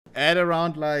add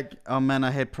around like, oh man,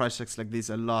 I hate price checks like these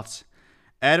a lot.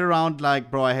 Add around like,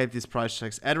 bro, I hate these price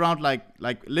checks. Add around like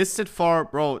list it for,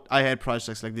 bro, I hate price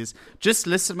checks like these. Just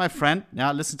list it, my friend.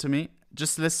 Yeah, listen to me.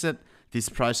 Just list it. These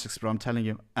price checks, bro, I'm telling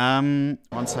you. 1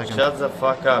 second. Shut the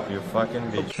fuck up, you fucking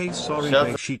bitch. Okay, sorry,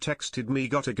 mate, she texted me,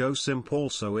 gotta go simp.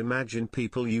 Also imagine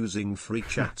people using free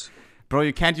chat. Bro,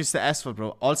 you can't use the S word,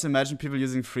 bro. Also imagine people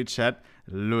using free chat.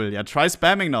 Lul. Yeah, try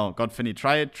spamming now, Godfinny.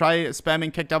 Try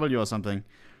spamming KW or something.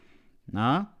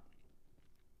 Nah?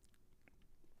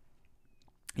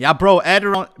 Yeah, bro, add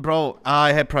around, bro,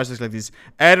 I hate prices like these.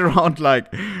 Add around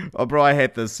like, oh, bro, I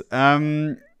hate this.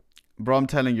 Bro, I'm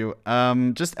telling you,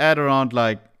 just add around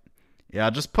like, yeah,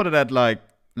 just put it at like,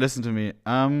 listen to me.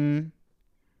 Bro,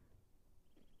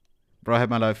 I hate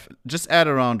my life. Just add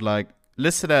around like,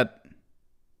 list it at,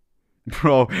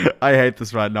 bro, I hate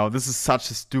this right now. This is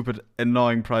such a stupid,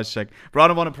 annoying price check. Bro, I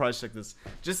don't want to price check this.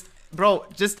 Just, bro,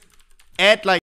 just add like,